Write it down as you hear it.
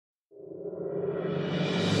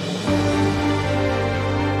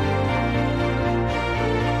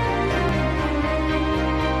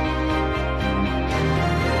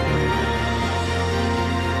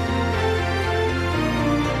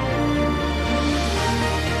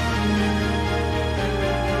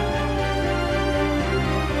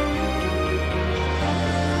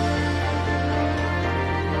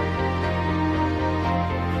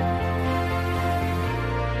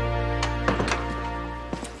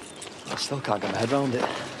still can't get my head around it.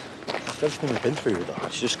 After everything we've been through with her,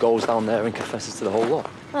 she just goes down there and confesses to the whole lot.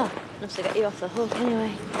 Oh, enough to get you off the hook,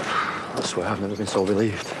 anyway. I swear I've never been so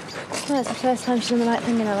relieved. Well, it's the first time she's done the right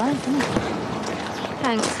thing in her life, isn't it?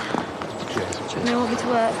 Thanks. Cheers. Cheers. Now want me to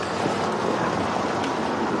work?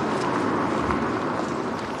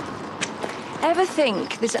 Ever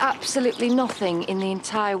think there's absolutely nothing in the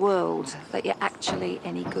entire world that you're actually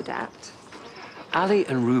any good at? Ali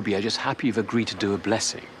and Ruby are just happy you've agreed to do a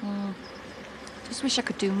blessing. Just wish I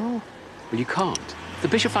could do more. Well, you can't. If the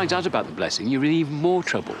bishop finds out about the blessing, you're in even more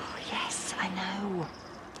trouble. Oh, yes, I know.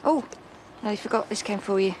 Oh, I forgot this came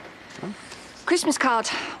for you. Oh. Christmas card,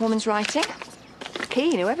 woman's writing.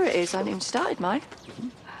 Keen, whoever it is, I haven't even started mine.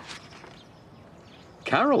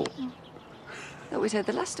 Carol. Thought we'd heard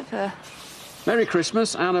the last of her. Merry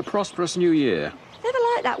Christmas and a prosperous New Year. Never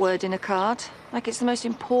liked that word in a card. Like it's the most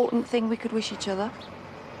important thing we could wish each other.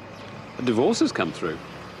 A divorce has come through.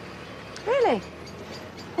 Really?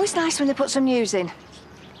 Always nice when they put some news in.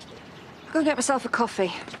 I'll go and get myself a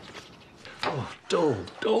coffee. Oh, dull.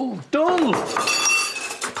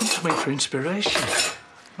 Come to me for inspiration.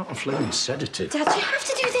 Not a flaming sedative. Dad, you have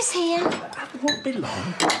to do this here. It won't be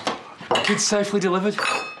long. Kids safely delivered.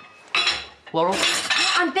 Laurel?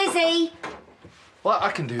 I'm busy. Well,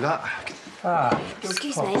 I can do that.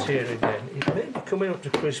 Excuse Pops me. here again. It may be coming up to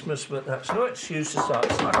Christmas, but that's no excuse to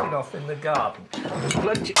start slacking off in the garden. There's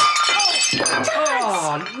plenty... Dad!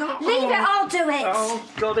 Oh, no. Leave it, I'll do it. Oh,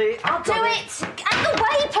 got it. I'll do it. Out the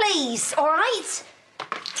way, please, all right?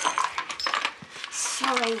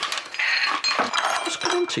 Sorry. What's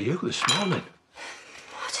going on to you this morning?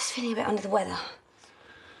 I'm just feeling a bit under the weather.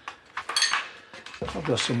 I'll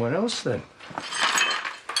go somewhere else then.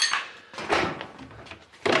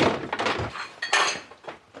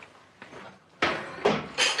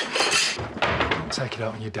 Take it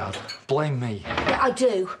out on your dad. Blame me. Yeah, I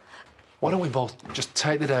do. Why don't we both just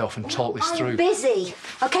take the day off and talk this through? I'm busy.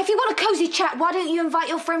 OK, if you want a cosy chat, why don't you invite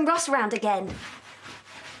your friend Ross round again?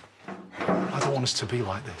 I don't want us to be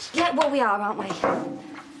like this. Yeah, well, we are, aren't we?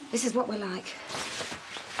 This is what we're like.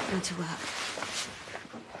 Going to work.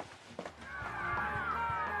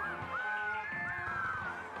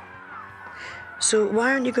 So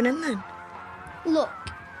why aren't you going in then? Look,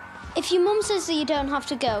 if your mum says that you don't have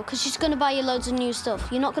to go because she's going to buy you loads of new stuff,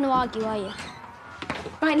 you're not going to argue, are you?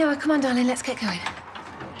 Right, Noah, come on, darling, let's get going.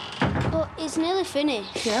 But it's nearly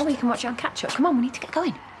finished. Yeah, we can watch it on catch-up. Come on, we need to get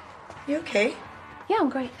going. You okay? Yeah, I'm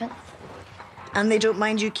great, thanks. And they don't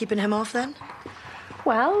mind you keeping him off then?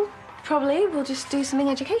 Well, probably we'll just do something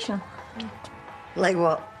educational. Like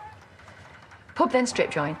what? Pub, then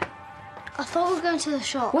strip joint. I thought we were going to the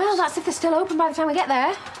shop. Well, that's if they're still open by the time we get there.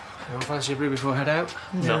 You don't fancy a brew before I head out?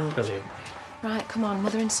 No, brilliant. Right, come on,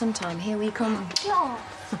 mother and son time. Here we come. Yeah.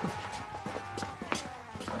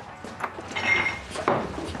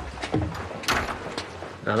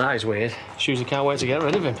 Now that is weird. Susie can't wait to get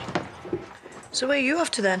rid of him. So where are you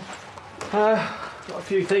off to then? Got a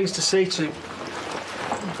few things to see to.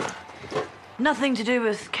 Nothing to do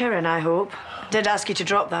with Kieran, I hope. Did ask you to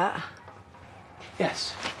drop that.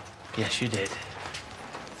 Yes. Yes, you did.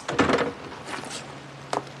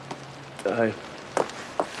 Hey.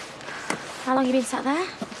 How long you been sat there?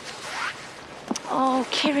 Oh,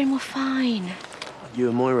 Kieran, we're fine. You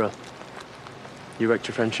and Moira. You wrecked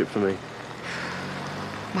your friendship for me.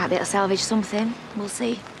 Might be able to salvage something. We'll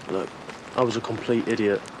see. Look, I was a complete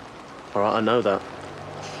idiot. All right, I know that.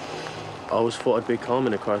 I always thought I'd be calm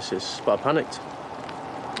in a crisis, but I panicked.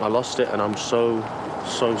 I lost it, and I'm so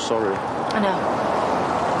sorry. I know.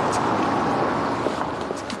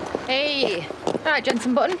 Hey. All right,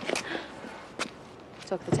 Jensen Button.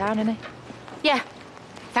 Talk of the town, innit? Yeah.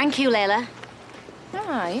 Thank you, Layla. All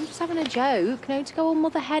right, I'm just having a joke. No to go all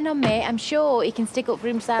mother hen on me. I'm sure he can stick up for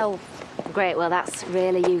himself. Great, well, that's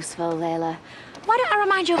really useful, Layla. Why don't I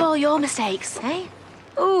remind you of all your mistakes, eh?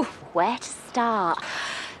 Ooh, where to start?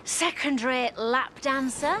 Second-rate lap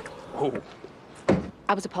dancer. Oh.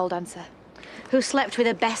 I was a pole dancer. Who slept with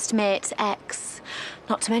her best mate's ex.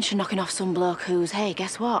 Not to mention knocking off some bloke who's, hey,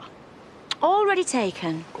 guess what? Already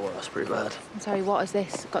taken. Oh, that's pretty bad. I'm sorry, what has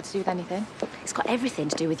this got to do with anything? It's got everything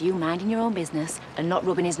to do with you minding your own business and not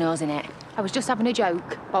rubbing his nose in it. I was just having a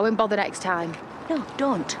joke, but I won't bother next time. No,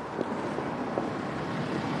 don't.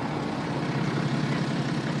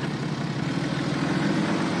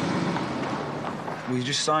 Will you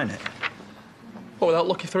just sign it? What, without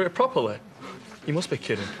looking through it properly? You must be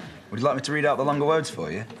kidding. Would you like me to read out the longer words for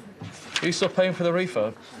you? Are you still paying for the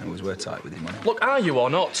refurb? It was we're tight with your money. Look, are you or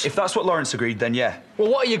not? If that's what Lawrence agreed, then yeah. Well,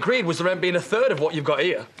 what he agreed was the rent being a third of what you've got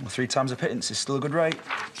here. Well, 3 times a pittance is still a good rate.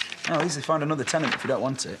 I'll easily find another tenant if you don't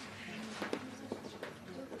want it.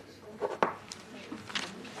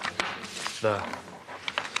 There.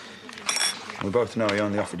 We both know he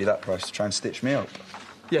only offered you that price to try and stitch me up.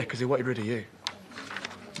 Yeah, because he wanted rid of you.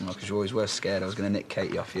 Well, because you always were scared I was going to nick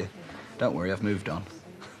Katie off you. Don't worry, I've moved on.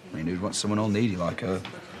 I mean, who'd want someone all needy like her?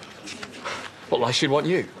 What, like she'd want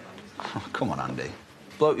you? Oh, come on, Andy.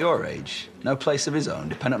 Bloke your age, no place of his own,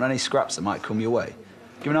 dependent on any scraps that might come your way.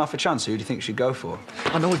 Given half a chance, who do you think she'd go for?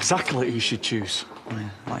 I know exactly who you should choose. Yeah,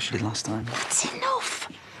 like she did last time. That's enough.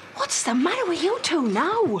 What's the matter with you two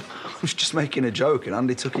now? I was just making a joke and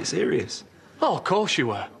Andy took it serious. Oh, of course you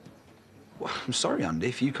were. Well, I'm sorry, Andy,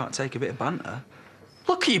 if you can't take a bit of banter.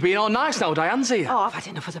 Look at you being all nice now, Diane's here. Oh, I've had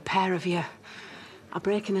enough of the pair of you. I'll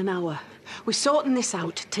break in an hour. We're sorting this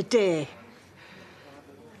out today.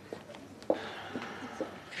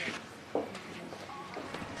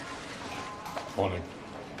 Morning.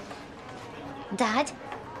 Dad?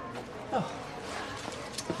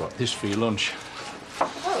 Got this for your lunch.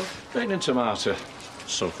 Oh. Bacon and tomato.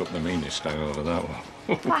 Soak up the meanest out over that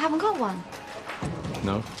one. But I haven't got one.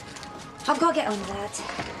 No? I've got to get on, Dad.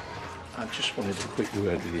 I just wanted a quick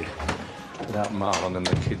word with you. Without Marlon and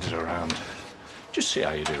the kids around. Just see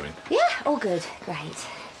how you're doing. Yeah, all good. Great.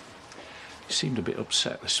 You seemed a bit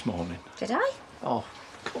upset this morning. Did I? Oh,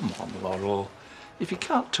 come on, Laurel. If you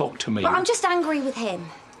can't talk to me... But I'm just angry with him.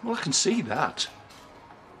 Well, I can see that.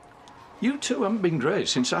 You two haven't been great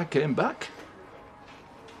since I came back.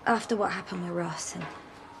 After what happened with Ross and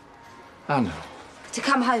I know. to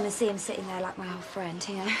come home and see him sitting there like my old friend,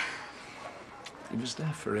 you know. He was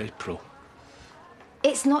there for April.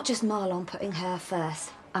 It's not just Marlon putting her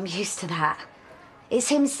first. I'm used to that. It's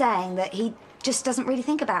him saying that he just doesn't really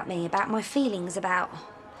think about me, about my feelings, about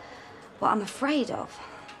what I'm afraid of.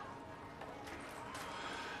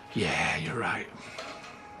 Yeah, you're right.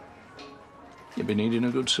 You'll be needing a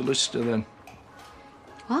good solicitor then.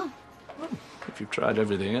 What? Well, if you've tried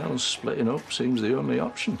everything else, splitting up seems the only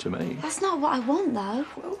option to me. That's not what I want, though.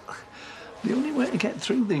 Well, the only way to get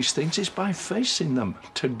through these things is by facing them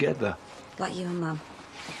together. Like you and Mum.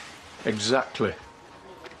 Exactly.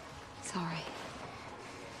 Sorry.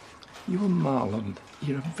 You and Marlon,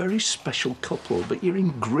 you're a very special couple, but you're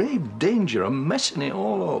in grave danger of messing it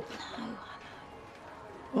all up. No.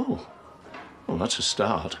 Oh. Well, that's a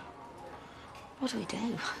start. What do we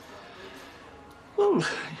do? Well,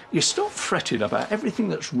 you stop fretting about everything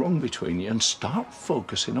that's wrong between you and start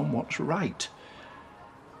focusing on what's right.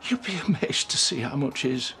 You'll be amazed to see how much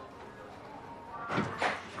is.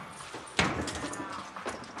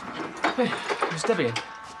 Hey, is Debbie in?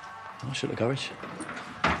 I'll shut the garage.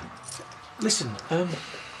 Listen, do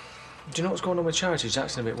you know what's going on with Charity? She's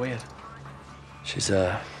acting a bit weird. She's,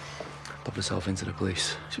 popped herself into the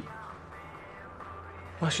police.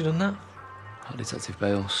 Why's she done that? That Detective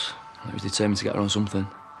Bales. He was determined to get her on something.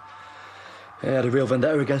 Yeah, he had a real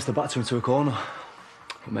vendetta against her, backed her into a corner.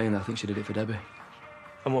 But mainly, I think she did it for Debbie.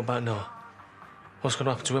 And what about Noah? What's going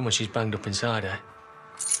to happen to him when she's banged up inside, eh?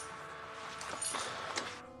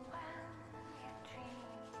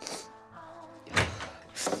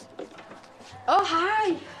 Oh,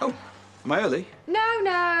 hi. Oh, am I early?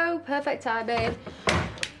 No, perfect timing.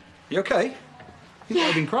 You okay? You look like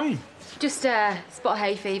you've been crying. Just spot of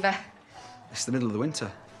hay fever. It's the middle of the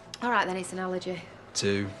winter. All right, then it's an allergy.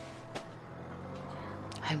 To...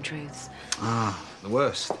 Home truths. Ah, the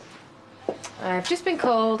worst. I've just been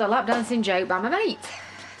called a lap dancing joke by my mate.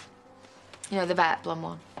 You know, the vet, blonde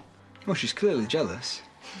one. Well, she's clearly jealous.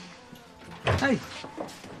 Hey.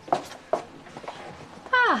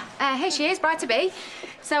 Here she is, bride to be.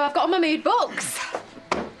 So I've got on my mood books.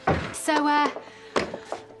 So,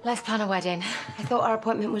 let's plan a wedding. I thought our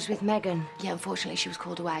appointment was with Megan. Yeah, unfortunately she was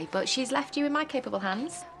called away, but she's left you in my capable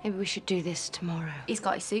hands. Maybe we should do this tomorrow. He's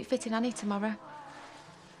got his suit fitting, Annie, tomorrow.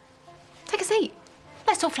 Take a seat.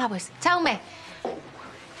 Let's talk flowers. Tell me,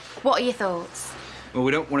 what are your thoughts? Well,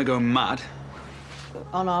 we don't want to go mad.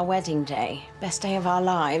 On our wedding day, best day of our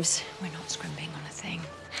lives, we're not scrimping on a thing.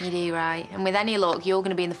 You do right. And with any luck, you're going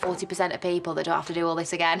to be in the 40% of people that don't have to do all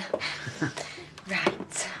this again.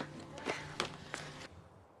 Right.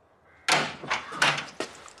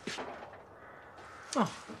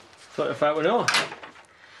 Oh, thought you fight with Noah.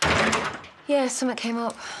 Yeah, something came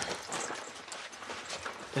up.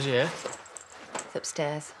 Is he here? It's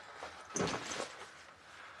upstairs.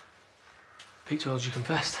 Pete told you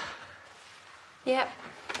confessed. Yep.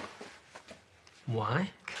 Why?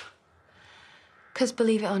 Because,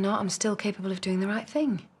 believe it or not, I'm still capable of doing the right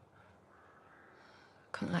thing.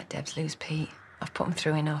 Couldn't let Debs lose Pete. I've put him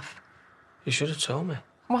through enough. You should have told me.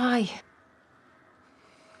 Why?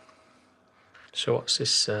 So what's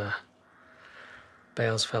this,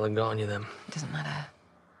 Bales fella got on you then? It doesn't matter.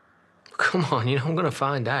 Come on, you know I'm gonna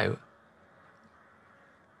find out.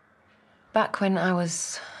 Back when I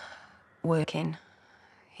was working,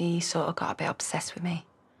 he sort of got a bit obsessed with me.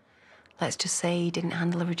 Let's just say he didn't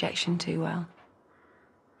handle a rejection too well.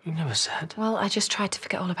 You never said. Well, I just tried to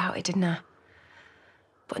forget all about it, didn't I?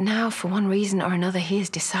 But now, for one reason or another, he has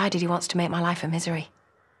decided he wants to make my life a misery.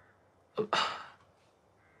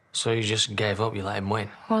 So you just gave up, you let him win?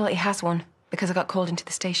 Well, he has won, because I got called into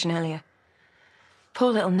the station earlier.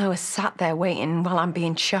 Poor little Noah sat there waiting while I'm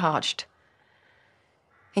being charged.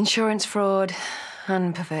 Insurance fraud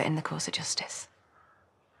and perverting the course of justice.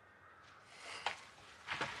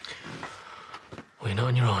 Well, you're not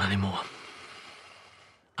on your own anymore.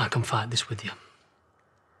 I can fight this with you.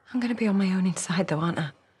 I'm going to be on my own inside, though, aren't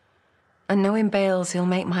I? And knowing Bales, he'll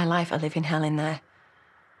make my life a living hell in there.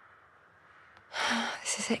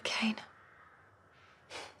 This is it, Kane.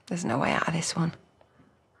 There's no way out of this one.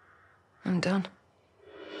 I'm done.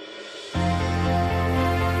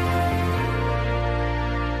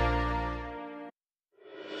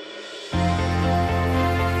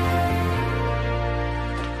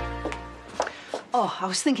 Oh, I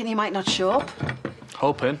was thinking he might not show up.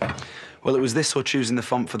 Hoping. Well, it was this or choosing the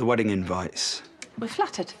font for the wedding invites. We're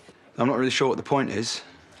flattered. I'm not really sure what the point is.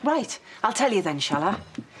 Right, I'll tell you then, shall I?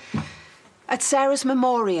 At Sarah's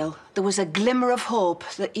memorial, there was a glimmer of hope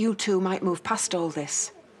that you two might move past all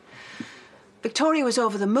this. Victoria was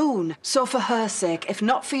over the moon, so for her sake, if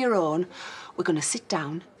not for your own, we're going to sit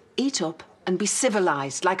down, eat up, and be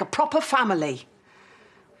civilised like a proper family.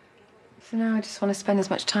 For now, I just want to spend as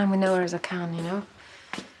much time with Noah as I can, you know?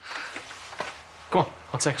 Come on,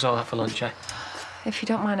 I'll take us all out for lunch, eh? If you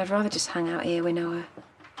don't mind, I'd rather just hang out here with Noah.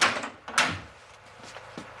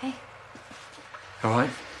 Hey. All right.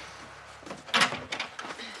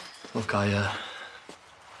 Look, I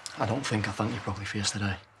don't think I thanked you properly for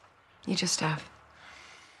yesterday. You just have.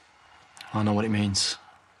 I know what it means.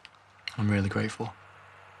 I'm really grateful.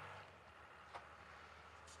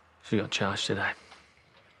 She got charged today.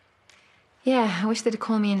 Yeah, I wish they'd have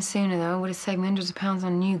called me in sooner, though. Would have saved me hundreds of pounds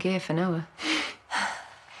on new gear for Noah.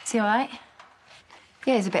 Is he all right?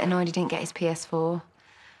 Yeah, he's a bit annoyed he didn't get his PS4.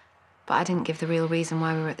 But I didn't give the real reason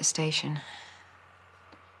why we were at the station.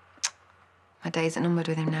 My days are numbered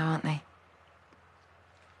with him now, aren't they?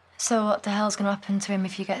 So what the hell's going to happen to him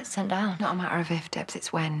if you get sent down? Not a matter of if, Debs,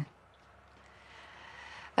 it's when.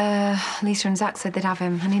 Lisa and Zach said they'd have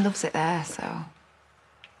him, and he loves it there, so...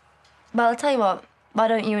 Well, I'll tell you what. Why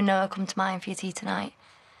don't you and Noah come to mine for your tea tonight?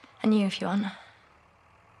 And you, if you want.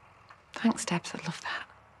 Thanks, Debs. I'd love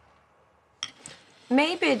that.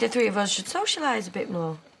 Maybe the three of us should socialise a bit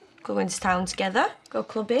more. Go into town together, go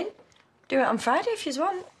clubbing. Do it on Friday if you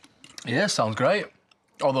want. Yeah, sounds great.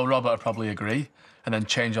 Although Robert would probably agree, and then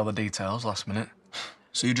change all the details last minute.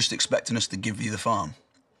 So you're just expecting us to give you the farm?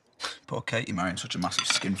 Poor Katie marrying such a massive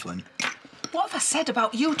skinflint. What have I said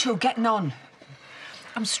about you two getting on?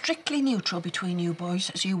 I'm strictly neutral between you boys,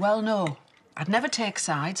 as you well know. I'd never take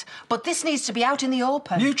sides, but this needs to be out in the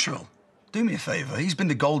open. Neutral? Do me a favour. He's been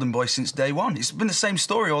the golden boy since day one. It's been the same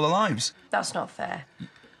story all our lives. That's not fair.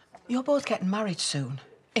 You're both getting married soon.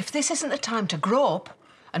 If this isn't the time to grow up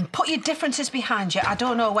and put your differences behind you, I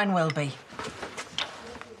don't know when will be.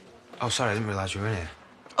 Oh, sorry, I didn't realise you were in here.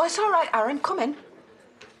 Oh, it's all right, Aaron. Come in.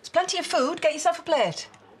 There's plenty of food. Get yourself a plate.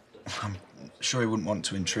 I'm sure he wouldn't want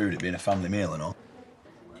to intrude, it being a family meal and all.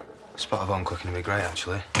 Spot of home cooking would be great,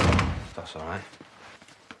 actually. If that's all right.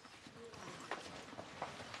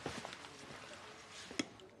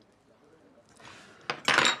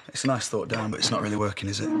 It's a nice thought down, but it's not really working,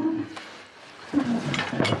 is it?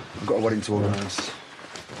 I've got a wedding to organise. So,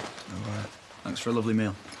 thanks for a lovely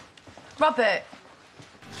meal. Robert.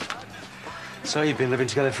 So you've been living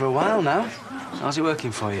together for a while now. How's it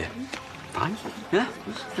working for you? Fine? Yeah?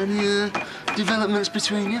 Any developments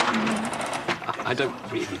between you? I don't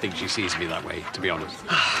really think she sees me that way, to be honest.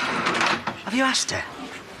 Have you asked her?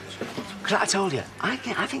 Because I told you, I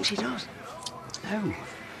think she does. No.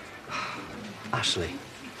 Ashley,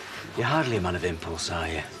 you're hardly a man of impulse, are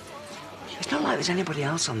you? It's not like there's anybody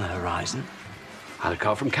else on the horizon. Had a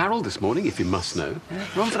card from Carol this morning, if you must know. Yeah,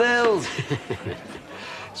 run for the hills.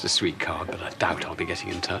 It's a sweet card, but I doubt I'll be getting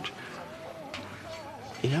in touch.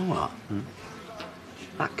 You know what?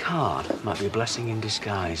 That card might be a blessing in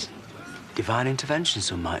disguise. Divine intervention,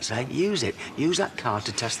 some might say. Use it. Use that card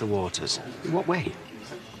to test the waters. In what way?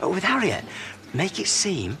 Oh, with Harriet. Make it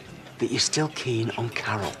seem that you're still keen on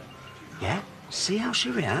Carol. Yeah? See how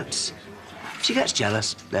she reacts. If she gets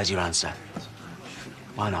jealous, there's your answer.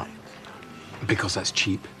 Why not? Because that's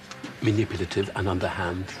cheap, manipulative and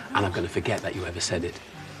underhand, and I'm going to forget that you ever said it.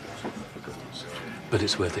 But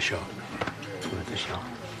it's worth a shot. It's worth a shot.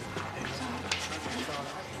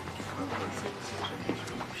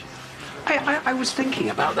 I was thinking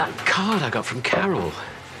about that card I got from Carol.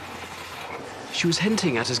 She was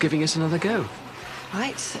hinting at us giving us another go.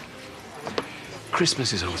 Right.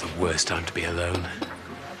 Christmas is always the worst time to be alone.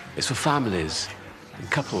 It's for families and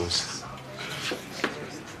couples.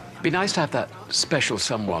 It'd be nice to have that special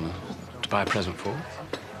someone to buy a present for.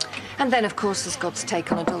 And then, of course, there's God's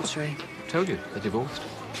take on adultery. Told you, they're divorced.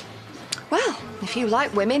 Well, if you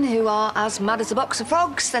like women who are as mad as a box of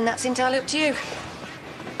frogs, then that's entirely up to you.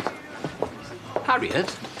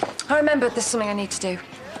 Harriet? I remembered there's something I need to do.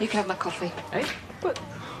 You can have my coffee. Hey, but...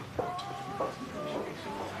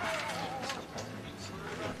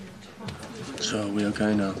 So, are we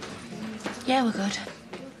okay now? Yeah, we're good.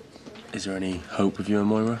 Is there any hope with you and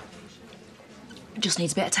Moira? Just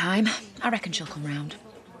needs a bit of time. I reckon she'll come round.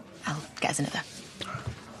 I'll get us another.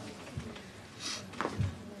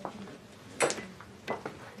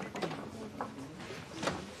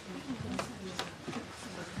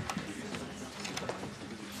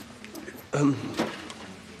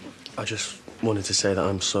 I just wanted to say that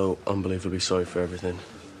I'm so unbelievably sorry for everything.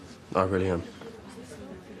 I really am.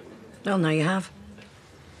 Well, now you have.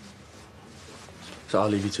 So I'll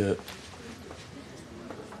leave you to it.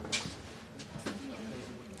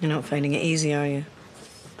 You're not finding it easy, are you?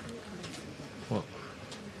 What?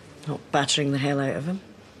 Not battering the hell out of him?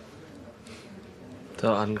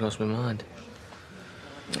 Thought hadn't crossed my mind.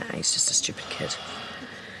 Nah, he's just a stupid kid.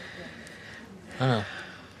 I know.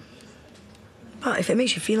 But if it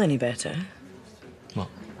makes you feel any better... What?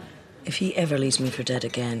 If he ever leaves me for dead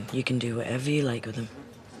again, you can do whatever you like with him.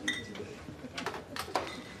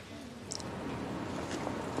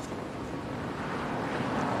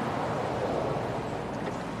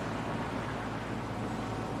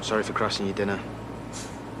 Sorry for crashing your dinner.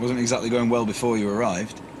 Wasn't exactly going well before you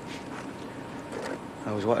arrived.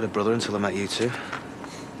 I was wanted a brother until I met you two.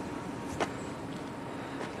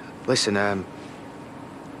 Listen, I'm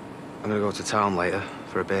gonna go to town later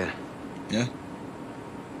for a beer. Yeah?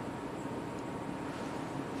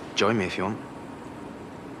 Join me if you want.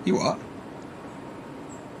 You what?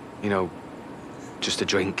 You know, just a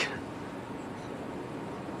drink.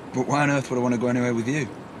 But why on earth would I want to go anywhere with you?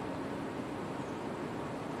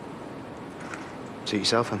 Suit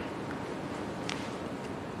yourself, then.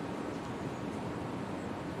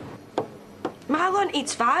 Marlon,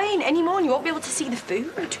 it's fine. Any more and you won't be able to see the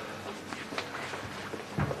food.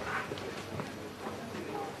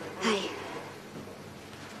 Hey.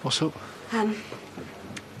 What's up?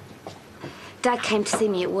 Dad came to see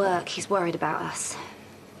me at work. He's worried about us.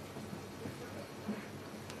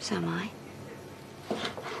 So am I.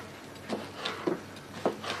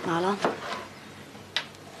 Marlon?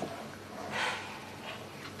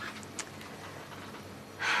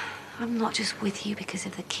 I'm not just with you because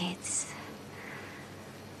of the kids.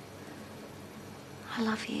 I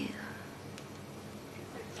love you.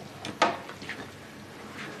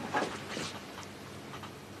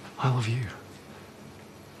 I love you.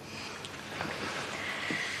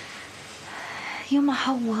 You're my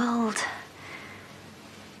whole world.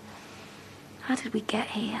 How did we get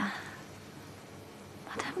here?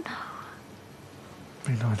 I don't know.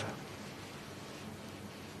 Me neither.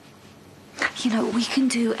 You know, we can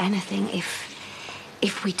do anything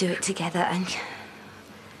if we do it together, and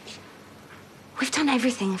we've done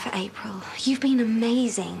everything for April. You've been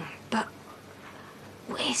amazing, but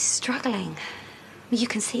we're struggling. You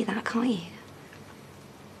can see that, can't you?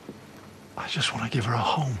 I just want to give her a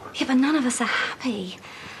home. Yeah, but none of us are happy.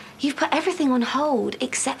 You've put everything on hold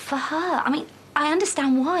except for her. I mean, I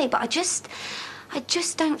understand why, but I just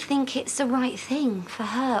don't think it's the right thing for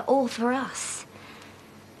her or for us.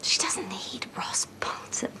 She doesn't need Ross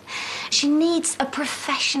Bolton. She needs a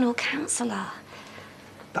professional counsellor.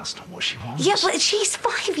 That's not what she wants. Yeah, but she's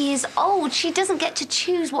 5 years old. She doesn't get to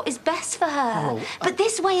choose what is best for her. Oh, But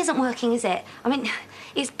this way isn't working, is it? I mean,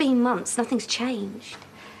 it's been months. Nothing's changed.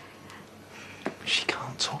 She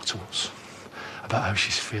can't talk to us about how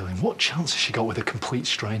she's feeling. What chance has she got with a complete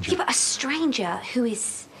stranger? Yeah, but a stranger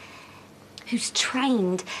who's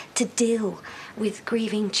trained to deal with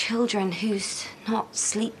grieving children, who's not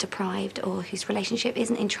sleep deprived or whose relationship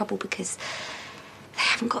isn't in trouble because they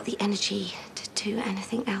haven't got the energy to do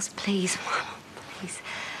anything else. Please, Mum, please.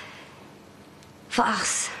 For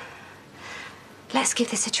us, let's give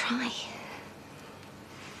this a try.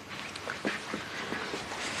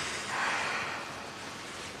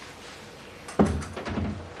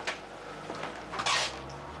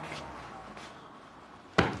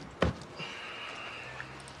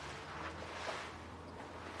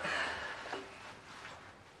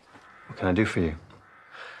 What can I do for you?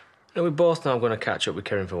 No, we both know I'm going to catch up with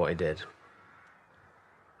Kieran for what he did.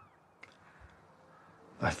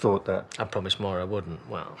 I thought that. I promised Maura I wouldn't.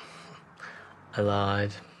 Well, I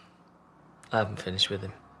lied. I haven't finished with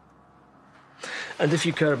him. And if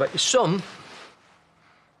you care about your son,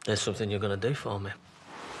 there's something you're going to do for me.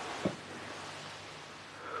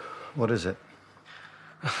 What is it?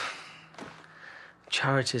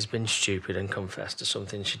 Charity's been stupid and confessed to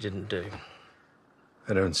something she didn't do.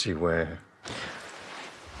 I don't see where.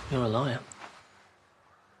 You're a lawyer.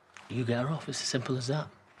 You get her off. It's as simple as that.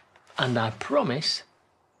 And I promise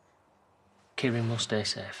Kieran will stay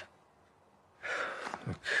safe.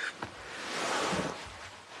 Look,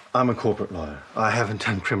 I'm a corporate lawyer. I haven't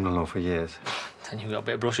done criminal law for years. Then you've got a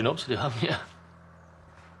bit of brushing up to do, haven't you?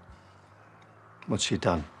 What's she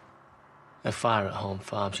done? A fire at home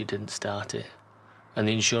farm, she didn't start it. And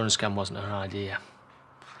the insurance scam wasn't her idea.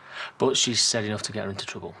 But she's said enough to get her into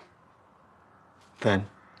trouble. Then?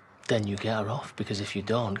 Then you get her off, because if you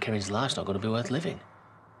don't, Kieran's life's not going to be worth living.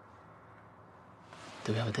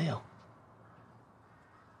 Do we have a deal?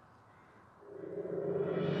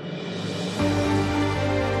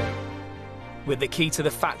 With the key to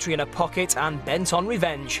the factory in her pocket and bent on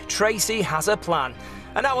revenge, Tracy has a plan.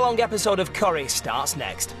 An hour-long episode of Corrie starts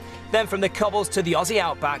next. Then from the cobbles to the Aussie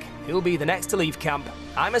outback, who'll be the next to leave camp?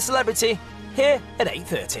 I'm a Celebrity, here at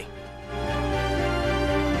 8:30.